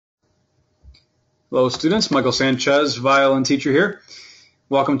Hello students, Michael Sanchez, violin teacher here.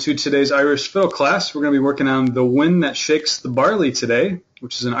 Welcome to today's Irish fiddle class. We're going to be working on The Wind That Shakes the Barley today,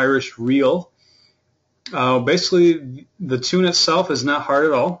 which is an Irish reel. Basically, the tune itself is not hard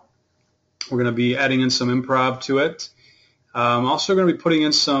at all. We're going to be adding in some improv to it. Also going to be putting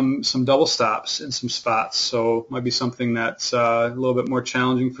in some double stops in some spots, so it might be something that's a little bit more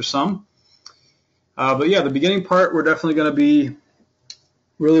challenging for some. But yeah, the beginning part, we're definitely going to be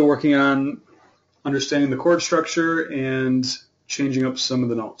really working on understanding the chord structure and changing up some of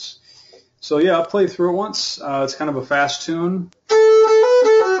the notes. So yeah, I'll play through it once. It's kind of a fast tune.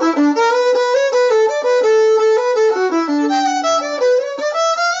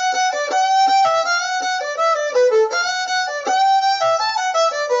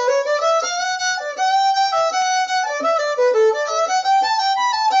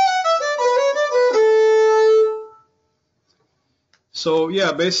 So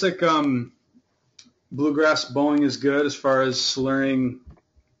yeah, basic bluegrass bowing is good as far as slurring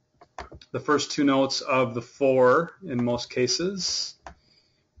the first two notes of the four in most cases.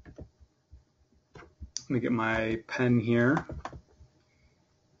 Let me get my pen here.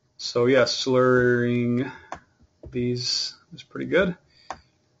 So yeah, slurring these is pretty good.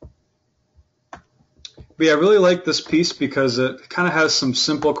 But yeah, I really like this piece because it kind of has some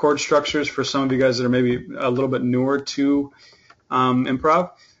simple chord structures for some of you guys that are maybe a little bit newer to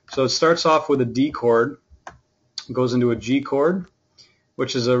improv. So it starts off with a D chord, goes into a G chord,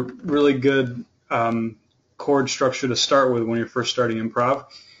 which is a really good chord structure to start with when you're first starting improv.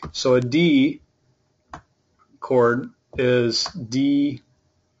 So a D chord is D,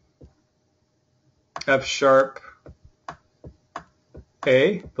 F sharp,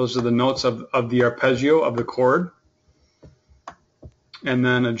 A. Those are the notes of the arpeggio of the chord. And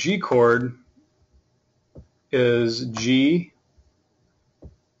then a G chord is G,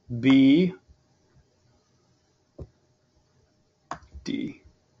 B, D.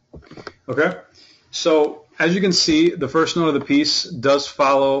 Okay, so as you can see, the first note of the piece does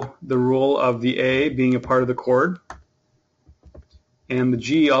follow the rule of the A being a part of the chord, and the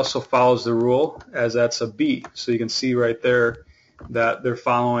G also follows the rule as that's a B. So you can see right there that they're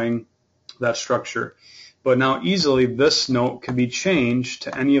following that structure. But now easily this note could be changed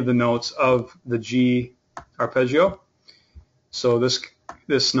to any of the notes of the G arpeggio. So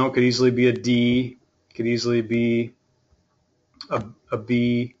this note could easily be a D, could easily be a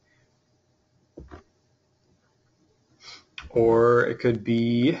B, or it could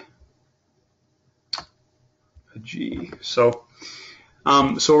be a G. So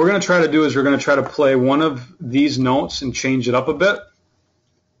what we're going to try to do is we're going to try to play one of these notes and change it up a bit.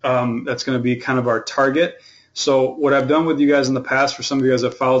 That's going to be kind of our target. So what I've done with you guys in the past, for some of you guys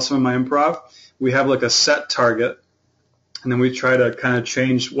that followed some of my improv, we have like a set target, and then we try to kind of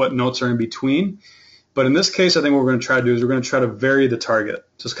change what notes are in between. But in this case, I think what we're going to try to do is we're going to try to vary the target.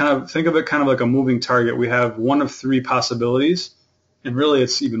 Just kind of think of it kind of like a moving target. We have one of three possibilities, and really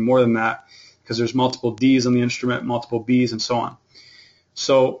it's even more than that because there's multiple Ds on the instrument, multiple Bs, and so on.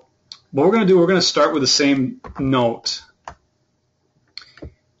 So what we're going to do, we're going to start with the same note,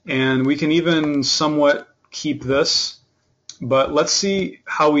 and we can even somewhat keep this, but let's see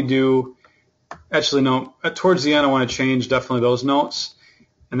how we do. Actually, no, towards the end I want to change definitely those notes,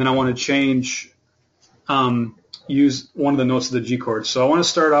 and then I want to change, use one of the notes of the G chord. So I want to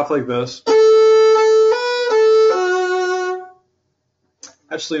start off like this.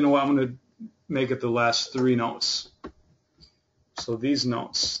 Actually, you know what, I'm going to make it the last three notes. So these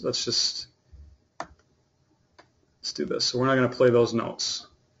notes, let's do this. So we're not going to play those notes.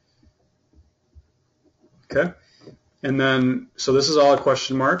 Okay? And then, so this is all a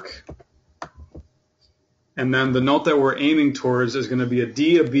question mark. And then the note that we're aiming towards is going to be a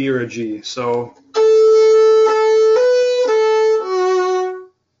D, a B, or a G. So,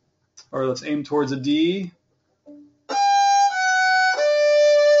 or let's aim towards a D.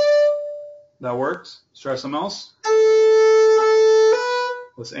 That works. Let's try something else.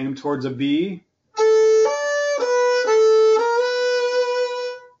 Let's aim towards a B. All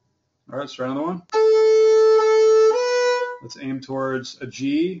right, let's try another one. Let's aim towards a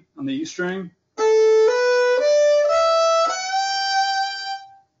G on the E string.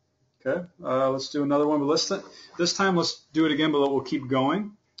 Okay, let's do another one, but this time let's do it again, but we'll keep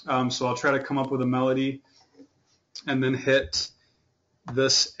going. So I'll try to come up with a melody and then hit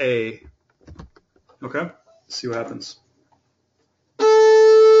this A. Okay, let's see what happens. All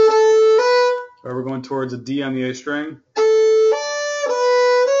right, we're going towards a D on the A string.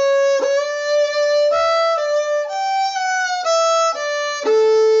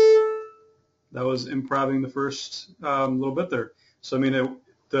 That was improvising the first little bit there. So I mean,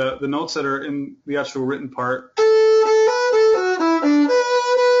 the notes that are in the actual written part.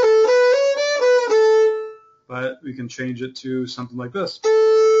 But we can change it to something like this.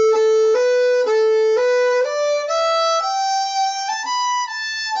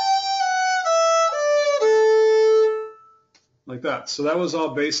 Like that. So that was all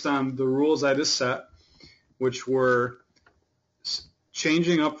based on the rules I just set, which were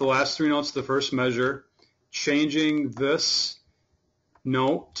changing up the last three notes of the first measure, changing this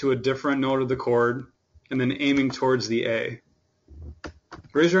note to a different note of the chord, and then aiming towards the A.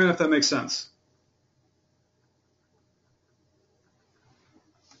 Raise your hand if that makes sense.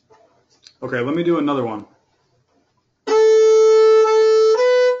 Okay, let me do another one.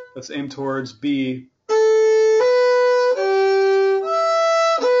 Let's aim towards B.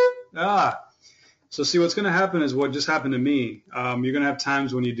 So see, what's going to happen is what just happened to me. You're going to have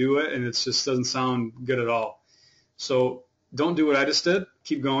times when you do it and it just doesn't sound good at all. So don't do what I just did.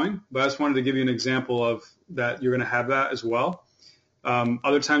 Keep going. But I just wanted to give you an example of that. You're going to have that as well.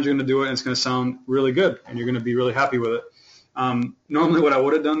 Other times you're going to do it and it's going to sound really good and you're going to be really happy with it. Normally what I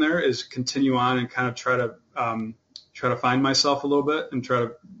would have done there is continue on and kind of try to find myself a little bit and try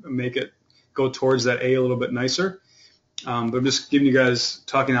to make it go towards that A a little bit nicer. But I'm just giving you guys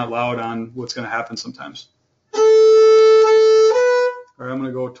talking out loud on what's going to happen sometimes. All right, I'm going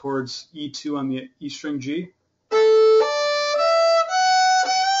to go towards E2 on the E string G.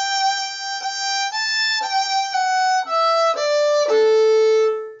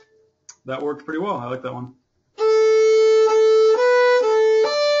 That worked pretty well. I like that one.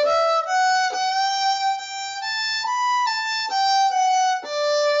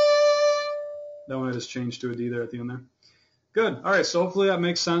 That one I just changed to a D there at the end there. Good. All right, so hopefully that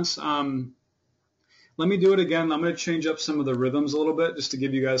makes sense. Let me do it again. I'm going to change up some of the rhythms a little bit just to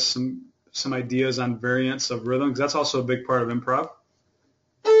give you guys some ideas on variants of rhythm, because that's also a big part of improv.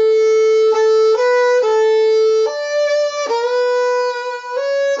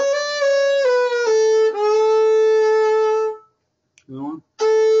 Another one.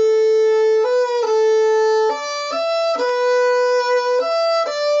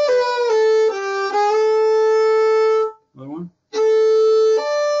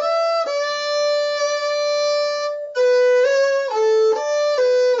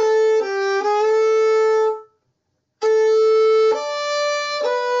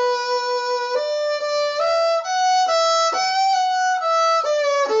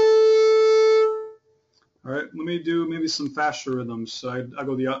 Let me do maybe some faster rhythms. So I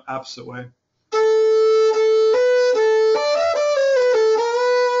go the opposite way.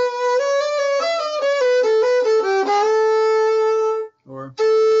 Or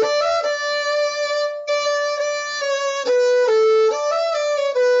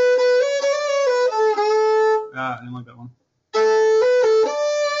I didn't like that one.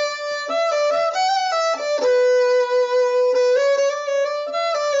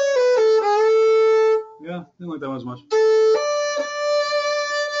 Yeah, didn't like that one as much.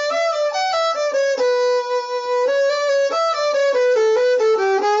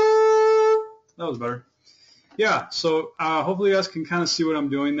 That was better. Yeah, so hopefully you guys can kind of see what I'm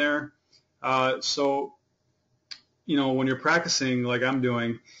doing there. So, when you're practicing like I'm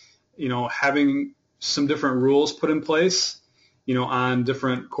doing, having some different rules put in place, on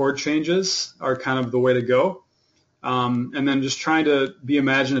different chord changes are kind of the way to go. And then just trying to be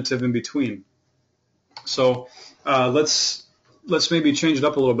imaginative in between. So let's maybe change it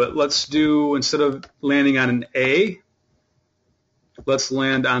up a little bit. Let's do, instead of landing on an A, let's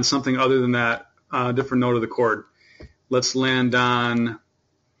land on something other than that, different note of the chord. Let's land on,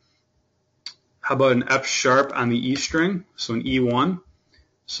 how about an F sharp on the E string, so an E1.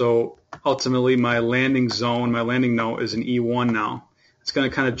 So ultimately my landing zone, my landing note is an E1 now. It's going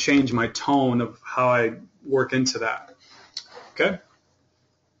to kind of change my tone of how I work into that. Okay?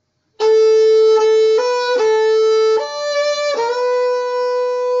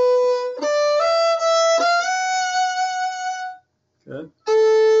 Good.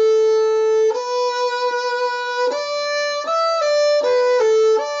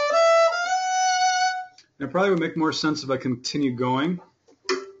 It probably would make more sense if I continue going.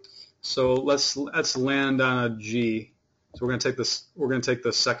 So let's land on a G. So we're going to take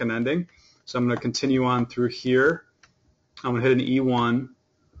the second ending. So I'm going to continue on through here. I'm going to hit an E1,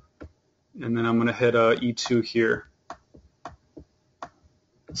 and then I'm going to hit a E2 here.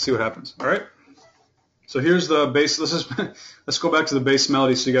 Let's see what happens. All right. So here's the bass. Let's go back to the bass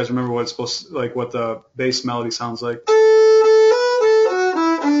melody so you guys remember what it's supposed to, like what the bass melody sounds like.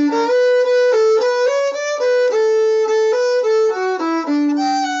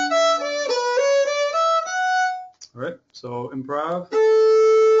 All right. So improv.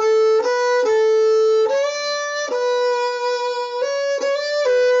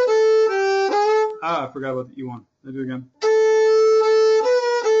 I forgot about the E1. Let's do it again.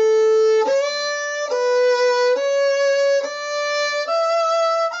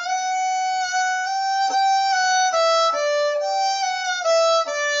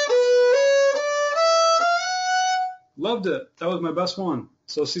 Loved it. That was my best one.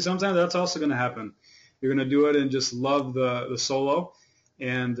 So see, sometimes that's also going to happen. You're going to do it and just love the solo,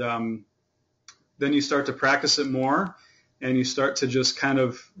 and then you start to practice it more, and you start to just kind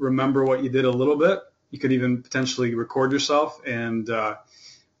of remember what you did a little bit. You could even potentially record yourself and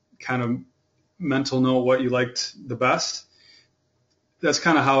kind of mental note what you liked the best. That's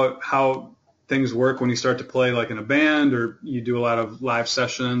kind of how things work when you start to play like in a band or you do a lot of live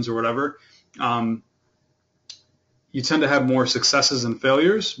sessions or whatever. You tend to have more successes and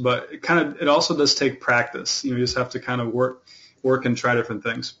failures, but it also does take practice. You just have to kind of work and try different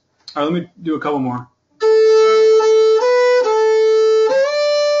things. All right, let me do a couple more.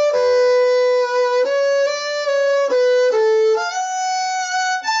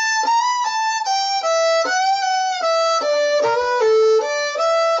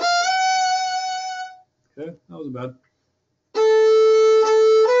 Okay, that wasn't bad.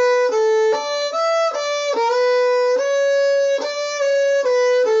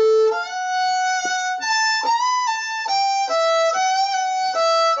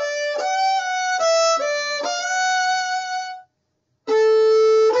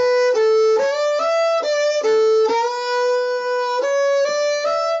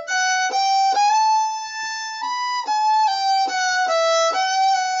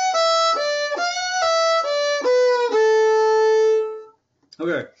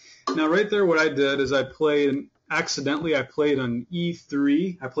 Okay, now right there what I did is accidentally I played an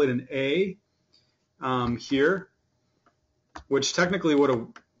E3, I played an A here, which technically would have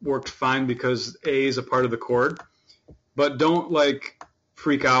worked fine because A is a part of the chord, but don't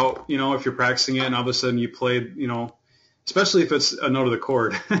freak out, if you're practicing it and all of a sudden you played, especially if it's a note of the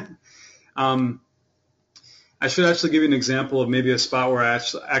chord. I should actually give you an example of maybe a spot where I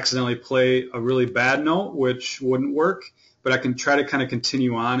accidentally play a really bad note, which wouldn't work, but I can try to kind of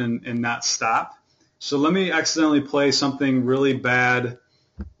continue on and not stop. So let me accidentally play something really bad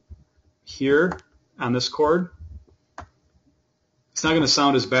here on this chord. It's not going to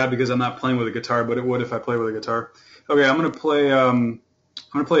sound as bad because I'm not playing with a guitar, but it would if I played with a guitar. Okay, I'm going to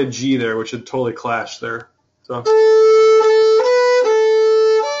play a G there, which would totally clash there. So.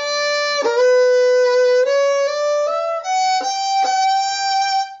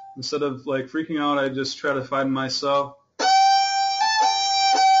 Instead of freaking out, I just try to find myself.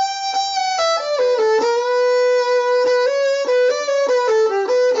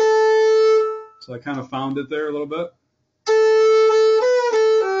 So I kind of found it there a little bit.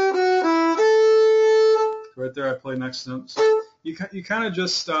 Right there I play next note. So you kind of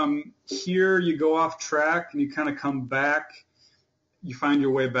just, here you go off track and you kind of come back. You find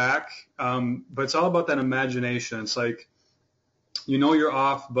your way back. But it's all about that imagination. It's like, you're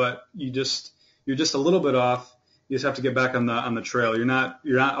off, but you're just a little bit off. You just have to get back on the trail. You're not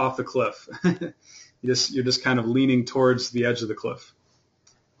off the cliff. You're just kind of leaning towards the edge of the cliff.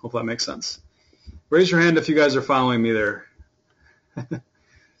 Hope that makes sense. Raise your hand if you guys are following me there.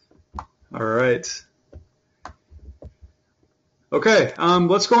 All right. Okay,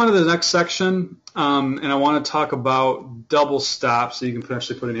 let's go on to the next section, and I want to talk about double stops that you can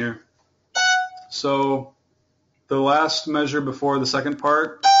potentially put in here. So the last measure before the second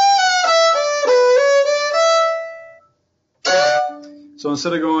part. So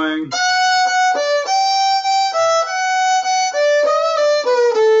instead of going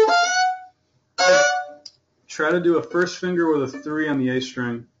try to do a first finger with a 3 on the A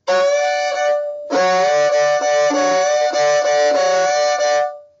string.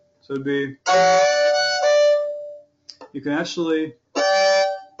 So it'd be, you can actually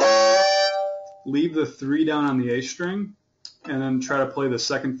leave the 3 down on the A string and then try to play the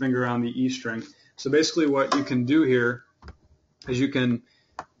second finger on the E string. So basically what you can do here is you can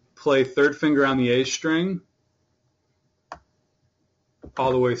play third finger on the A string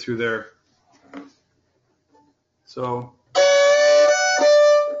all the way through there. So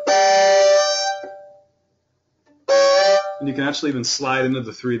and you can actually even slide into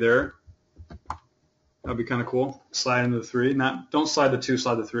the 3 there. That'd be kind of cool. Slide into the 3. Don't slide the 2,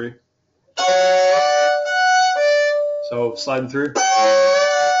 slide the 3. So slide the 3.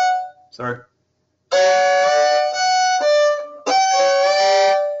 Sorry.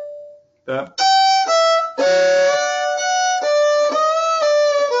 That.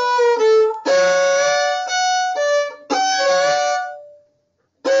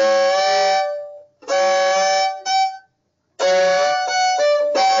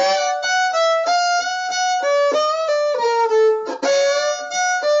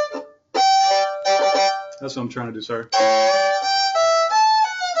 That's what I'm trying to do, sorry.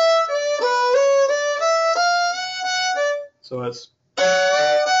 So that's...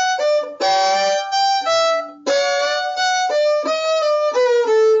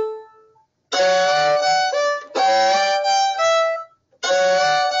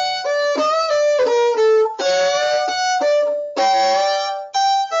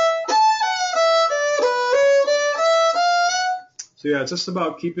 So yeah, it's just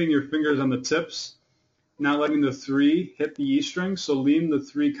about keeping your fingers on the tips, not letting the 3 hit the E string. So lean the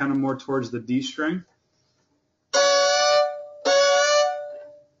 3 kind of more towards the D string,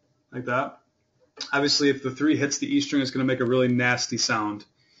 like that. Obviously, if the 3 hits the E string, it's going to make a really nasty sound.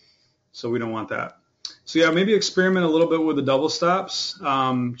 So we don't want that. So yeah, maybe experiment a little bit with the double stops.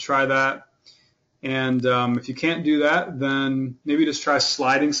 Try that. And if you can't do that, then maybe just try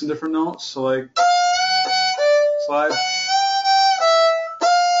sliding some different notes. So like slide.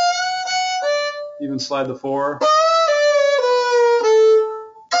 Even slide the 4.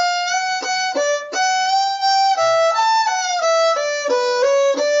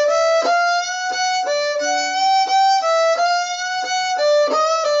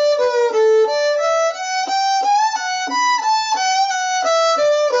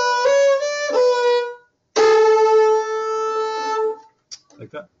 Like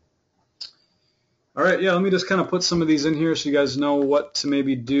that. All right, yeah, let me just kind of put some of these in here so you guys know what to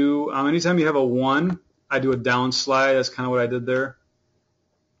maybe do. Anytime you have a 1, I do a down slide. That's kind of what I did there.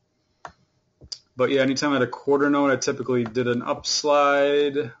 But yeah, anytime I had a quarter note, I typically did an up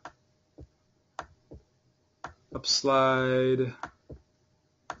slide,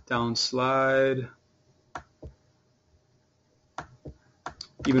 down slide,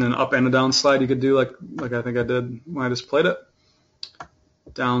 even an up and a down slide you could do like I think I did when I just played it.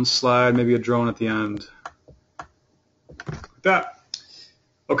 Down slide, maybe a drone at the end. Like that.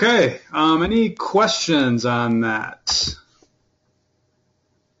 Okay, any questions on that?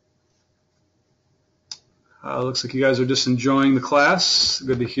 Looks like you guys are just enjoying the class.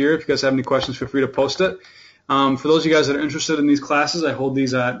 Good to hear. If you guys have any questions, feel free to post it. For those of you guys that are interested in these classes, I hold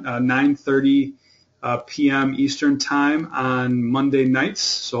these at 9:30 p.m. Eastern Time on Monday nights.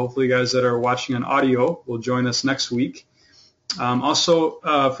 So hopefully you guys that are watching on audio will join us next week. Also,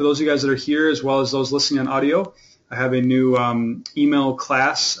 for those of you guys that are here, as well as those listening on audio, I have a new email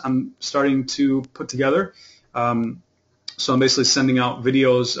class I'm starting to put together. So I'm basically sending out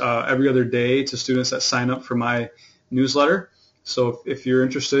videos every other day to students that sign up for my newsletter. So if you're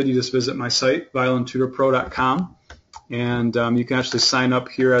interested, you just visit my site, violintutorpro.com, and you can actually sign up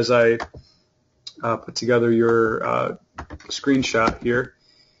here as I put together your screenshot here.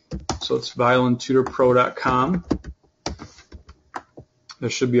 So it's violintutorpro.com. There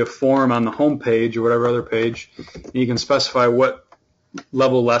should be a form on the home page or whatever other page. And you can specify what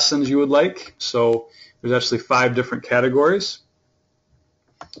level lessons you would like. So there's actually 5 different categories.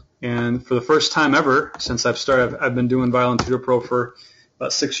 And for the first time ever since I've been doing Violin Tutor Pro for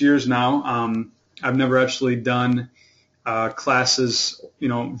about 6 years now. I've never actually done classes,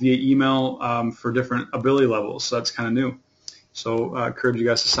 via email for different ability levels. So that's kind of new. So I encourage you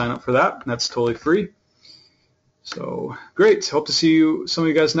guys to sign up for that. And that's totally free. So great. Hope to see some of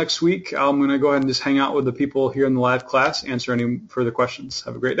you guys next week. I'm going to go ahead and just hang out with the people here in the live class, answer any further questions.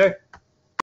 Have a great day.